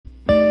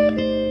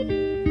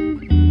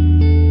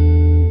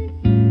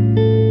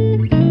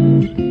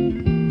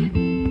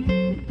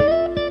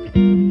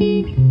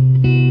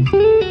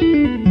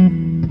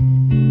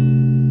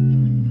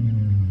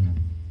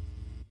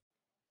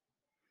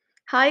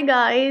Hi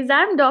guys,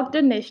 I'm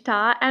Dr.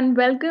 Nishtha and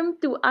welcome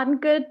to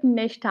Uncut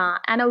Nishtha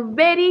and a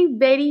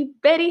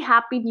very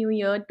happy new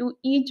year to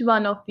each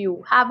one of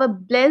you. Have a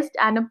blessed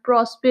and a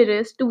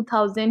prosperous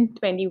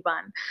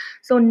 2021.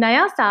 So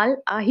नया साल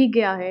आ ही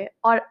गया है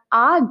और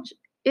आज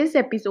इस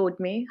episode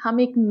में हम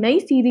एक नई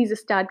सीरीज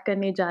स्टार्ट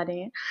करने जा रहे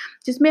हैं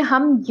जिसमें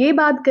हम ये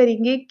बात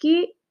करेंगे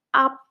कि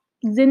आप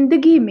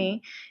जिंदगी में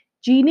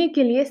जीने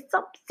के लिए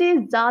सबसे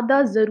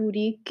ज़्यादा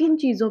ज़रूरी किन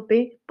चीज़ों पे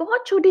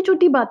बहुत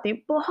छोटी-छोटी बातें,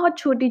 बहुत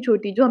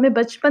छोटी-छोटी जो हमें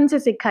बचपन से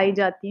सिखाई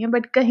जाती हैं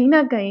बट कहीं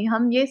न कहीं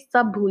हम ये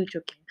सब भूल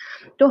चुके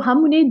हैं। तो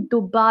हम उन्हें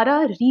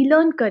दोबारा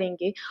रीलर्न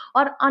करेंगे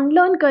और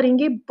अनलर्न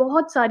करेंगे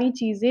बहुत सारी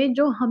चीज़ें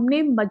जो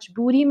हमने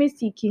मजबूरी में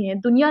सीखी हैं,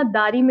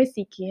 दुनियादारी में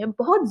सीखी हैं।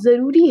 बहुत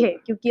ज़रूरी है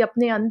क्योंकि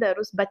अपने अंदर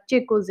उस बच्चे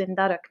को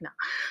ज़िंदा रखना।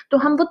 तो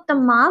हम वो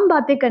तमाम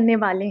बातें करने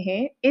वाले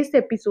हैं इस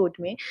एपिसोड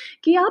में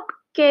कि आप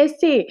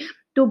कैसे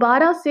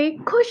दोबारा से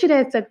खुश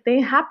रह सकते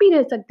हैं, हैप्पी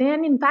रह सकते हैं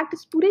एंड इनफैक्ट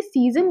इस पूरे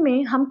सीज़न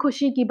में हम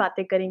खुशी की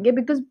बातें करेंगे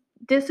because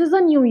this is a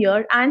new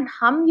year and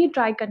हम ये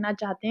ट्राई करना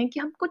चाहते हैं कि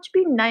हम कुछ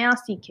भी नया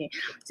सीखें।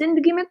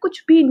 ज़िंदगी में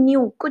कुछ भी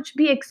न्यू, कुछ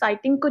भी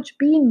एक्साइटिंग, कुछ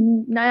भी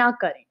नया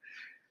करें।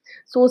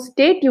 So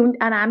stay tuned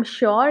and I am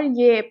sure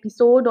ये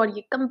एपिसोड और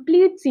ये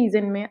कंप्लीट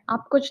सीज़न में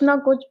आप कुछ ना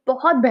कुछ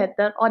बहुत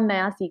बेहतर और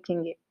नया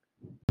सीखेंगे।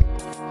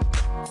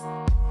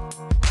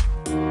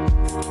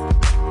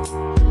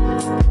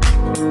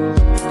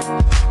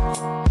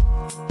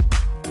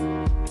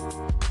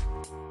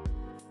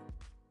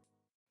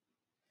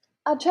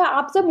 अच्छा,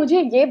 आप सब मुझे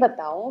ये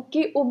बताओ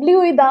कि उबली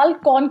हुई दाल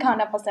कौन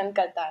खाना पसंद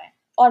करता है?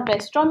 और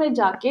रेस्टोरेंट में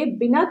जाके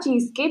बिना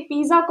चीज़ के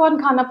पिज़्ज़ा कौन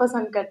खाना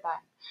पसंद करता है?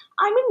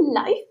 आई मीन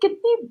लाइफ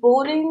कितनी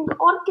बोरिंग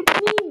और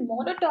कितनी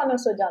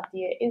मोनोटोनस हो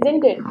जाती है,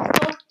 इज़न्ट इट?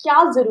 तो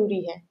क्या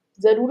ज़रूरी है?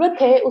 ज़रूरत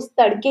है उस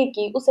तड़के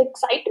की, उस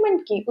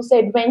एक्साइटमेंट की, उस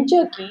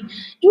एडवेंचर की,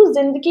 जो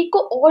ज़िंदगी को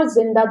और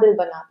ज़िंदा दिल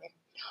बना दे।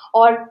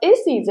 और इस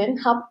सीज़न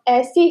हम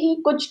ऐसी ही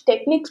कुछ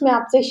टेक्निक्स मैं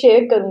आपसे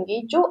शेयर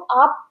करूँगी जो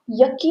आप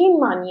यकीन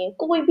मानिए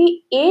कोई भी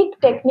एक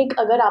टेक्निक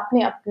अगर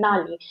आपने अपना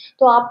ली,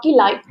 तो आपकी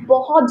लाइफ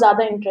बहुत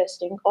ज़्यादा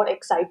इंटरेस्टिंग और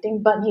एक्साइटिंग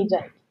बन ही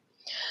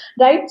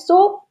जाएगी। राइट?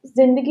 सो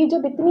ज़िंदगी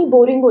जब इतनी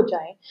बोरिंग हो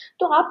जाए,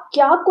 तो आप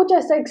क्या कुछ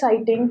ऐसा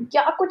एक्साइटिंग,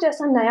 क्या कुछ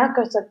ऐसा नया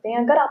कर सकते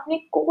हैं अगर आपने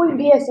कोई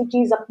भी ऐसी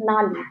चीज़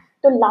अपना ली,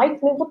 तो लाइफ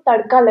में वो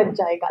तड़का लग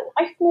जाएगा,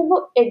 लाइफ में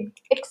वो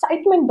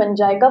एक्साइटमेंट बन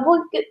जाएगा,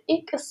 वो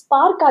एक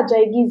स्पार्क आ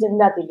जाएगी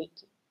ज़िंदा-दिली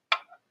की।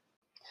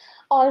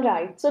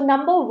 ऑलराइट, सो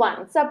नंबर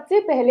 1 सबसे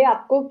पहले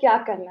आपको क्या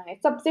करना है?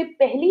 सबसे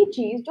पहली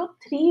चीज़ जो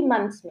 3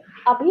 मंथ्स में,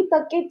 अभी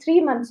तक के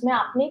 3 मंथ्स में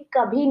आपने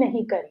कभी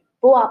नहीं करी,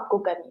 वो आपको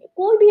करनी है।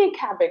 कोई भी एक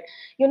habit,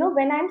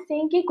 when I am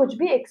saying कि कुछ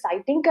भी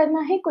एक्साइटिंग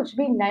करना है, कुछ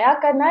भी नया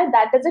करना है,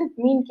 दैट डज़न्ट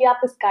मीन कि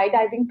आप स्काई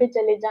डाइविंग पे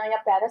चले जाएँ या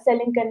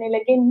पैरासेलिंग करने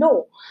लगे, नो।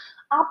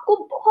 आपको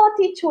बहुत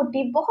ही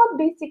छोटी, बहुत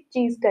बेसिक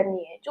चीज़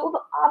करनी है, जो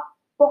आप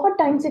बहुत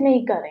टाइम से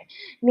नहीं कर रहे हैं।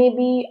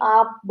 मेबी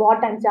आप बहुत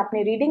टाइम से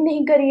आपने रीडिंग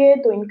नहीं करी है,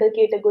 तो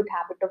inculcate a good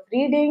habit of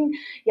reading,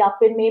 या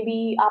फिर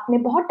मेबी आपने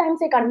बहुत टाइम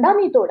से एक अंडा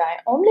नहीं तोड़ा है,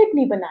 ऑमलेट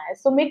नहीं बनाया है,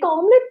 so make a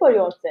omelette for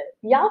yourself.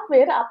 या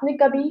फिर आपने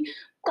कभी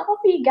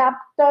काफ़ी गैप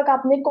तक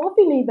आपने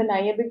कॉफ़ी नहीं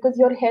बनाई है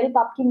बिकॉज़ योर हेल्प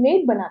आपकी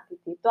मेड बनाती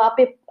थी, तो आप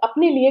एक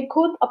अपने लिए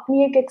खुद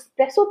अपनी एक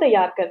एस्प्रेसो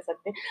तैयार कर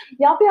सकते हैं।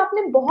 या फिर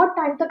आपने बहुत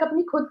टाइम तक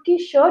अपनी खुद की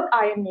शर्ट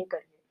आयरन नहीं करी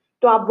है,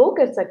 तो आप वो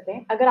कर सकते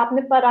हैं। अगर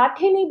आपने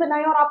पराठे नहीं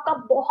बनाए और आपका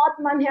बहुत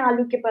मन है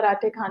आलू के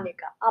पराठे खाने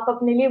का, आप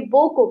अपने लिए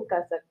वो कुक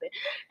कर सकते हैं।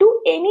 डू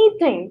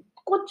एनीथिंग,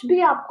 कुछ भी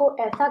आपको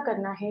ऐसा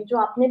करना है जो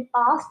आपने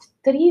पास्ट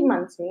 3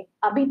 मंथ्स में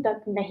अभी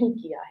तक नहीं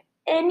किया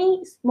है।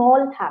 Any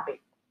small habit.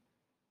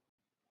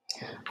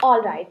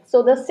 Alright,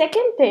 so the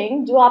second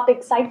thing जो आप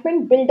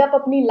एक्साइटमेंट बिल्डअप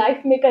अपनी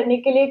लाइफ में करने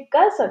के लिए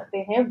कर सकते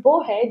हैं, वो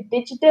है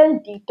digital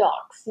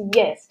detox.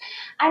 Yes,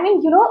 I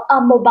mean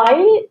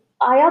mobile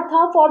आया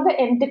था फॉर द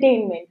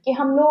एंटरटेनमेंट कि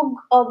हम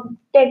लोग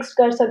टेक्स्ट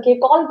कर सके,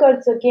 कॉल कर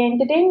सके,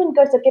 एंटरटेनमेंट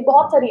कर सके,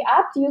 बहुत सारी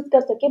एप्स यूज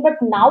कर सके,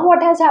 but now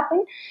what has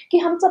happened कि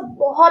हम सब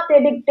बहुत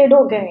एडिक्टेड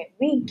हो गए हैं।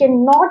 We can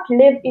not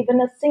live even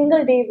a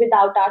single day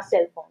without our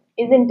cell phone,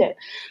 isn't it?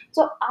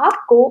 सो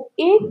आपको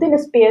एक दिन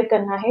स्पेयर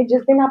करना है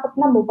जिस दिन आप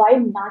अपना मोबाइल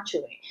ना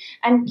छुएं।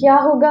 एंड क्या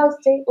होगा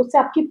उससे? उससे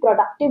आपकी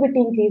प्रोडक्टिविटी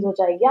इंक्रीज हो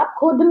जाएगी। आप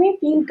खुद में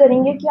फील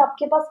करेंगे कि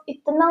आपके पास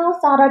इतना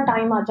सारा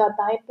टाइम आ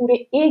जाता है पूरे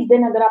एक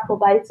दिन अगर आप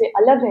मोबाइल से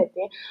अलग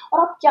रहते हैं, और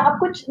आप क्या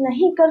कुछ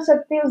नहीं कर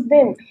सकते उस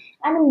दिन।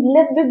 And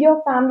live with your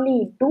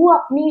family, do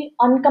अपनी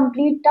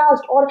अनकम्प्लीट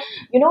टास्क, और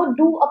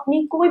डू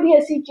अपनी कोई भी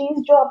ऐसी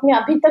चीज जो आपने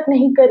अभी तक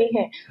नहीं करी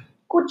है।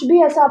 कुछ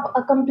भी ऐसा आप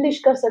अकम्प्लिश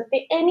कर सकते,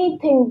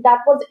 anything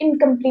that was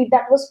incomplete,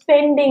 that was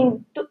pending,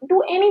 to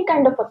do any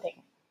kind of a thing.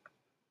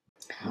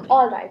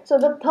 All right. So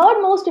the third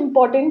most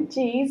important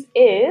चीज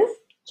is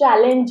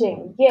challenging.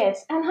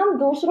 Yes. And हम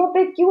दूसरों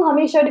पे क्यों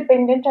हमेशा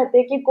डिपेंडेंट रहते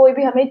हैं कि कोई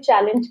भी हमें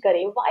चैलेंज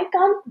करे? Why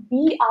can't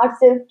we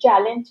ourselves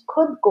challenge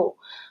खुद को?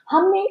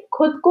 हमें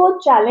खुद को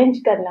चैलेंज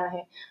करना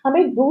है।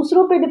 हमें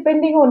दूसरों पे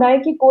डिपेंडिंग होना है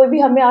कि कोई भी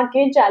हमें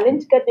आके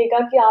चैलेंज कर देगा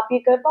कि आप ये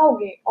कर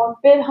पाओगे और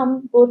फिर हम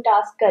वो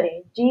टास्क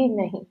करें। जी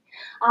नहीं।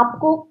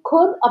 आपको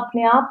खुद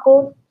अपने आप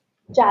को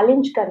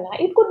चैलेंज करना,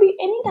 it could be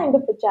any kind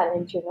of a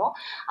challenge, you know.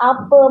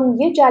 आप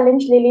ये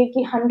चैलेंज ले लें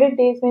कि 100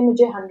 डेज में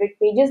मुझे 100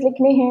 पेजेस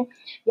लिखने हैं,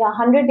 या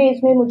 100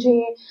 डेज में मुझे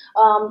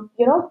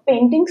यू नो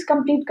पेंटिंग्स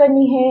कंप्लीट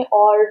करनी है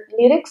और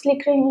लिरिक्स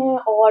लिख रहे हैं,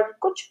 और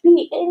कुछ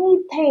भी,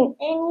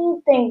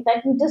 anything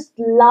that you just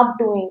love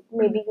doing,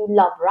 maybe you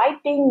love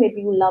writing, may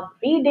be you love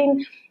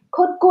reading,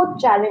 खुद को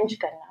चैलेंज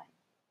करना है।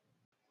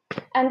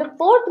 And the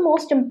fourth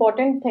most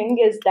important thing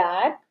is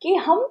that कि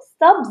हम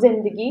सब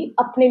जिंदगी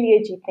अपने लिए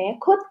जीते हैं,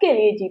 खुद के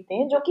लिए जीते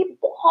हैं, जो कि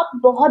बहुत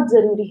बहुत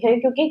जरूरी है,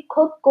 क्योंकि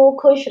खुद को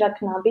खुश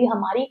रखना भी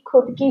हमारी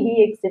खुद की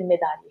ही एक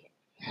जिम्मेदारी है।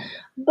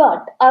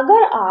 बट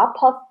अगर आप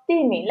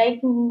हफ्ते में, लाइक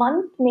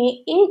मंथ में,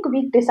 एक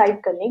वीक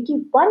डिसाइड कर लें कि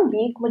 1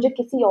 वीक मुझे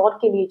किसी और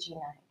के लिए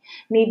जीना है,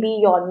 maybe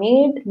your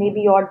maid, may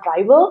be your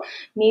driver,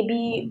 may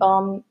be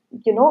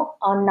you know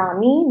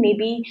नानी, may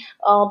be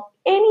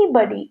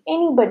anybody,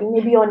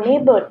 maybe your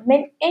neighbor,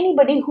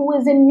 anybody who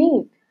is in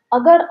need,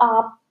 अगर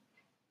आप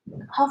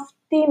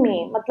हफ्ते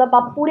में, मतलब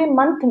आप पूरे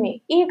मंथ में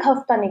एक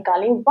हफ्ता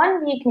निकालें, 1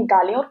 वीक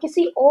निकालें और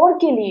किसी और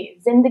के लिए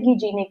जिंदगी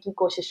जीने की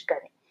कोशिश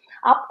करें,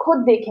 आप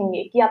खुद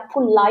देखेंगे कि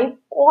आपको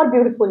लाइफ और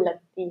ब्यूटीफुल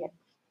लगती है।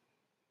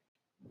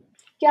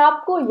 क्या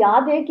आपको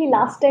याद है कि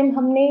लास्ट टाइम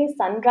हमने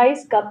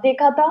सनराइज कब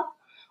देखा था?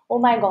 ओ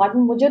माय गॉड,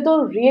 मुझे तो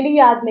रियली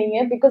याद नहीं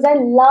है, because I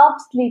love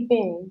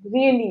sleeping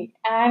really,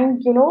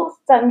 and you know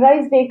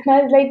sunrise देखना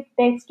is like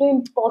next to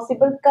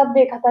impossible. कब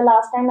देखा था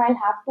last time? I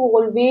have to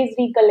always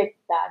recollect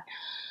that.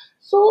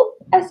 So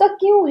ऐसा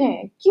क्यों है?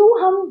 क्यों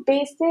हम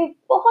बेसिक,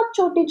 बहुत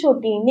छोटी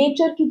छोटी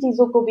नेचर की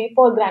चीजों को भी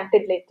फॉर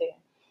ग्रांटेड लेते हैं?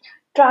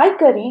 ट्राई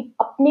करें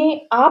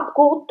अपने आप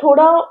को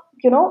थोड़ा,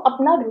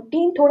 अपना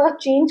रूटीन थोड़ा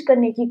चेंज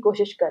करने की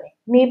कोशिश करें।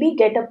 May be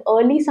get up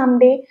early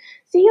someday,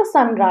 C a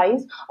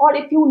sunrise, और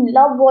if you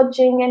love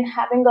watching and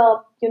having a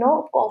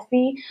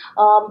coffee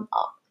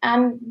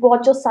and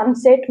watch a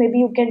sunset,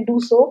 maybe you can do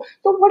so.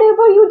 So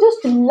whatever you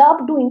just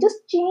love doing,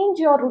 just change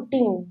your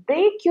routine,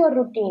 break your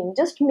routine,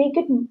 just make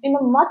it in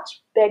a much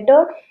better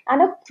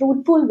and a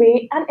fruitful way,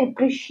 and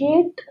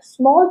appreciate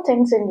small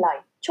things in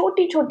life।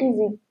 छोटी छोटी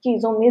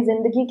चीजों में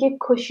जिंदगी की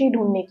खुशी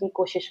ढूंढने की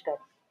कोशिश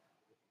करें।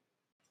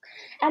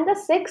 And the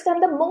sixth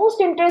and the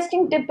most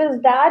interesting tip is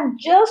that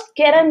just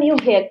get a new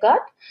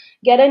haircut,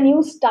 get a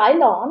new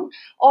style on,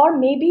 or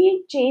maybe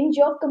change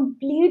your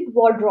complete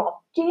wardrobe,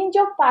 change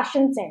your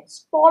fashion sense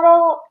for a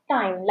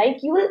time.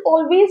 Like you will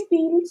always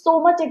feel so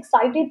much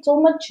excited, so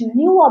much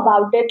new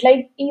about it.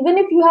 Like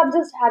even if you have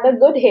just had a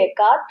good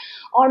haircut,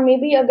 or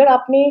maybe अगर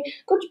आपने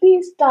कुछ भी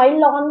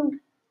style on,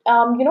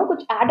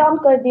 कुछ add on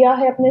कर दिया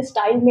है अपने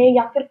style में,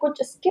 या फिर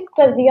कुछ स्किप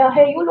कर दिया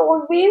है, you will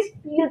always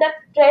feel that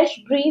fresh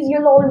bridge, you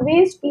will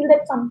always feel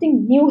that something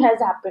new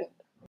has happened.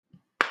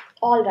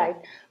 All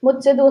right,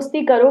 मुझसे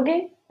दोस्ती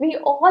करोगे? We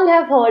all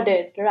have heard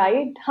it,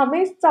 right?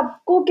 हमें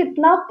सबको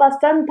कितना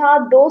पसंद था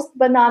दोस्त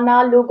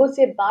बनाना, लोगों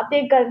से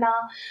बातें करना,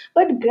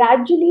 but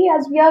gradually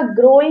as we are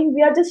growing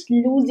we are just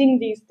losing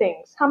these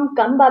things. हम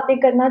कम बातें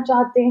करना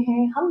चाहते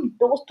हैं, हम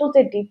दोस्तों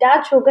से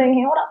डिटैच हो गए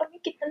हैं, और अब हमें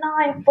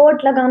कितना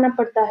एफर्ट लगाना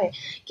पड़ता है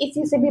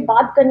किसी से भी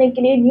बात करने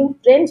के लिए, न्यू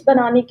फ्रेंड्स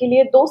बनाने के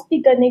लिए,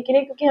 दोस्ती करने के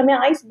लिए, क्योंकि हमें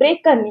आइस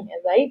ब्रेक करनी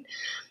है, राइट?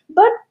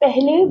 बट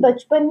पहले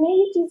बचपन में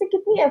ये चीजें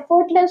कितनी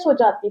एफर्टलेस हो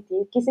जाती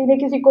थी, किसी ने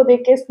किसी को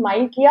देख के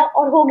स्माइल किया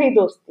और हो गई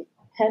दोस्ती,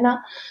 है ना?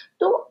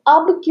 तो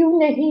अब क्यों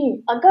नहीं,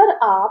 अगर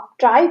आप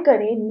ट्राई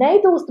करें नए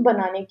दोस्त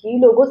बनाने की,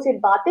 लोगों से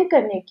बातें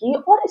करने की,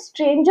 और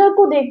स्ट्रेंजर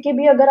को देख के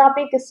भी अगर आप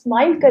एक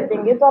स्माइल कर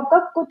देंगे, तो आपका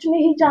कुछ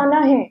नहीं जाना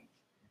है।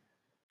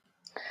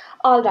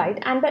 All right.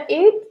 And the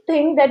eighth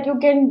thing that you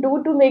can do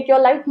to make your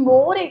life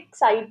more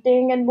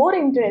exciting and more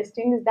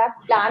interesting is that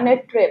plan a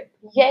trip.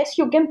 Yes,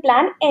 you can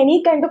plan any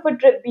kind of a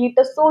trip, be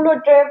it a solo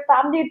trip,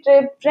 family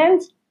trip,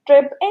 friends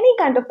trip, any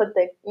kind of a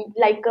thing,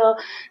 like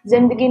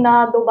zindagi na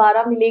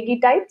dobara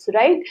milegi types,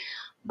 right?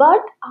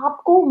 But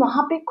आपको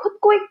वहां पे खुद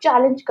को एक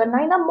challenge करना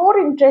है, ना more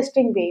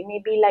interesting way, may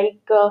be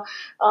like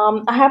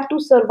I have to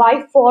survive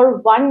for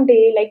 1 day,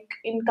 like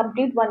in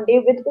complete 1 day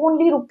with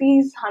only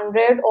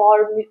 ₹100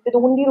 और with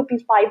only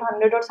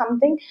 ₹500 or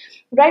something,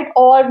 right?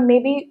 Or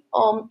maybe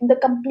in the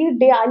complete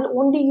day I'll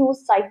only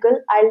use cycle,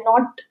 I'll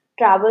not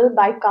travel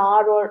by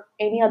car or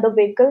any other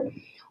vehicle,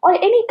 or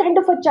any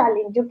kind of a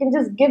challenge you can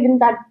just give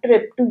in that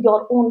trip to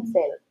your own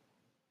self।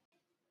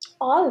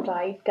 All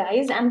right,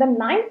 guys. And the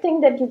ninth thing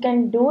that you can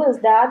do is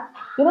that,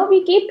 we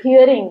keep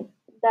hearing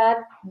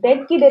that bed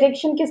की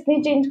direction किसने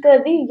change कर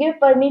दी, ये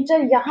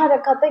furniture यहाँ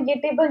रखा था, ये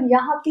table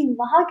यहाँ थी,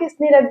 वहां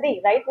किसने रख दी,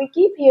 right? We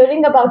keep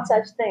hearing about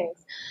such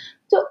things.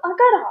 तो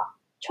अगर आप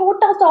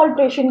छोटा सा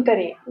ऑल्ट्रेशन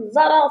करें,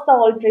 जरा सा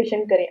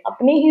ऑल्ट्रेशन करें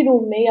अपने ही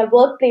रूम में, या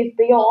वर्क प्लेस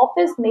पे, या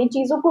ऑफिस में,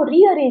 चीजों को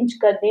रीअरेंज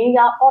कर दें,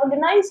 या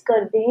ऑर्गेनाइज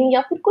कर दें,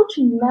 या फिर कुछ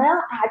नया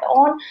एड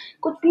ऑन,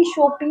 कुछ भी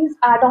शो पीस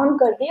एड ऑन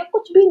कर दें, या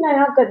कुछ भी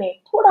नया करें,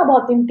 थोड़ा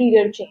बहुत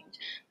इंटीरियर चेंज,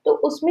 तो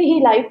उसमें ही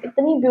लाइफ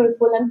इतनी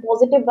ब्यूटीफुल एंड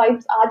पॉजिटिव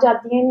वाइब्स आ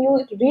जाती हैं, you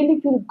really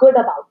feel good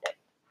about it.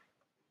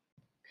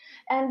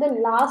 And the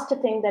last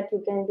thing that you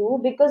can do,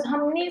 because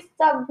हमने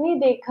सबने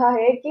देखा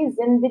है कि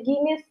जिंदगी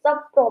में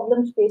सब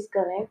प्रॉब्लम्स फेस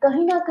कर रहे हैं,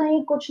 कहीं ना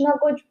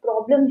कुछ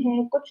प्रॉब्लम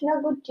है, कुछ ना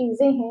कुछ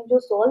चीजें हैं जो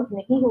सॉल्व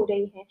नहीं हो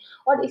रही हैं।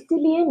 और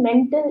इसीलिए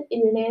मेंटल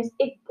इलनेस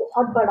एक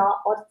बहुत बड़ा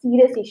और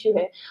सीरियस इशू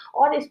है,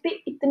 और इस पे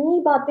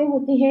इतनी बातें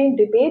होती हैं,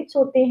 डिबेट्स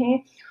होते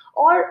हैं,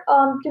 और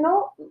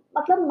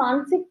मतलब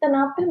मानसिक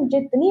तनाव पे हम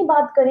जितनी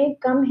बात करें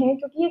कम है,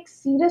 क्योंकि एक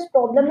सीरियस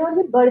प्रॉब्लम है और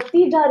ये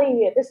बढ़ती जा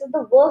रही है। This is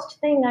the worst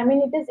thing, I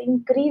mean it is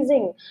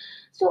increasing.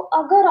 सो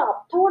अगर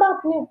आप थोड़ा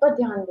अपने ऊपर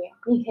ध्यान दें,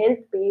 अपनी हेल्थ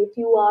पे, इफ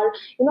यू आर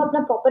अपना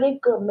प्रॉपर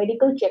एक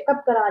मेडिकल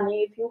चेकअप करा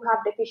लें, if you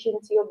have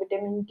deficiency of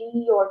vitamin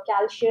D और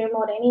कैल्शियम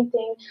और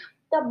एनीथिंग,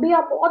 तब भी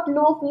आप बहुत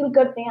लो फील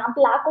करते हैं, आप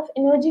लैक ऑफ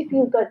एनर्जी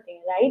फील करते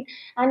हैं, right?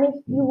 And if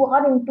you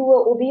are into a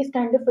obese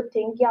kind of a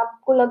thing, कि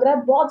आपको लग रहा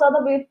है बहुत ज्यादा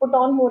वेट पुट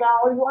ऑन हो रहा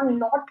है और you are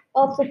not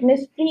a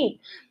fitness freak,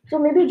 so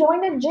maybe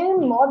join a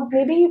gym, or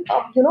maybe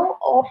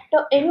opt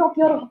any of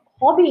your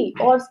hobby,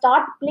 or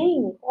start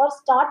playing, or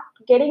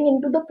start getting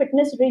into the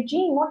fitness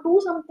regime, or do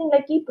something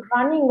like keep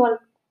running, or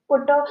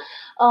put a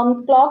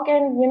clock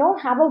and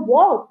have a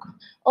walk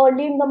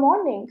early in the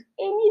morning.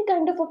 Any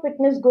kind of a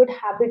fitness good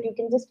habit you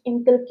can just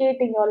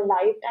inculcate in your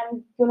life,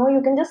 and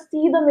you can just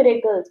see the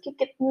miracles कि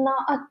कितना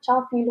अच्छा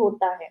feel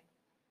होता है.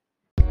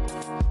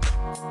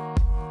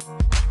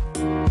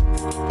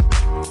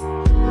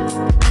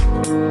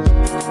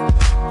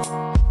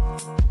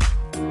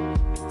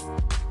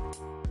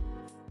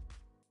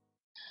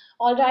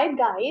 All right,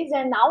 guys,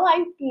 and now I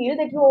feel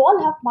that you all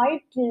have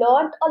might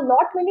learned a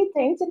lot many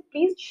things, and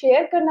please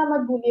share करना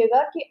मत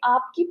भूलिएगा कि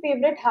आपकी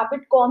favorite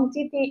habit कौन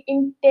सी थी,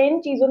 इन 10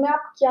 चीजों में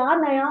आप क्या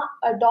नया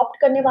adopt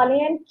करने वाले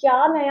हैं,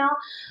 क्या नया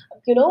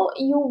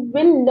you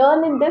will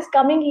learn in this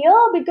coming year,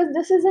 because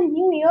this is a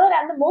new year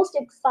and the most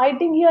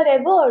exciting year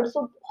ever.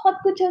 So बहुत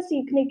कुछ है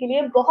सीखने के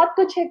लिए, बहुत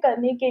कुछ है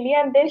करने के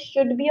लिए, and there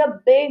should be a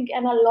big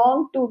and a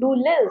long to do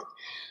list.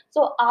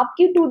 So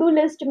आपकी टू डू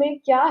लिस्ट में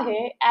क्या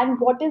है, and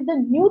what is the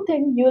new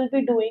thing you will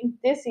be doing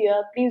this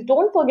year? Please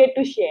don't forget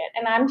to share,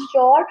 and I am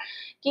sure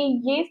कि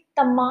ये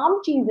तमाम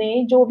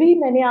चीजें जो भी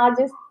मैंने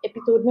आज इस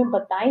एपिसोड में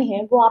बताई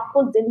हैं वो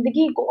आपको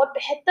जिंदगी को और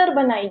बेहतर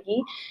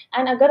बनाएगी।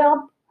 एंड अगर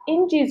आप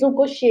इन चीजों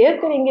को शेयर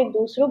करेंगे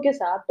दूसरों के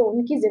साथ, तो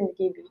उनकी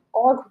जिंदगी भी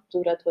और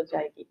खूबसूरत हो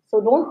जाएगी। So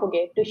don't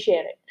forget to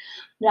share it,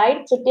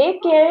 right? So take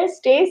care,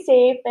 stay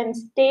safe, and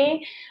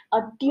stay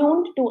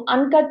tuned to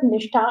Uncut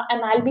Nishtha,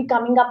 and I'll be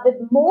coming up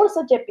with more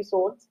such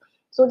episodes.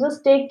 So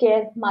just take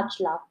care. Much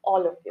love,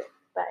 all of you.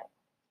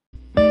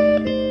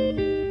 Bye.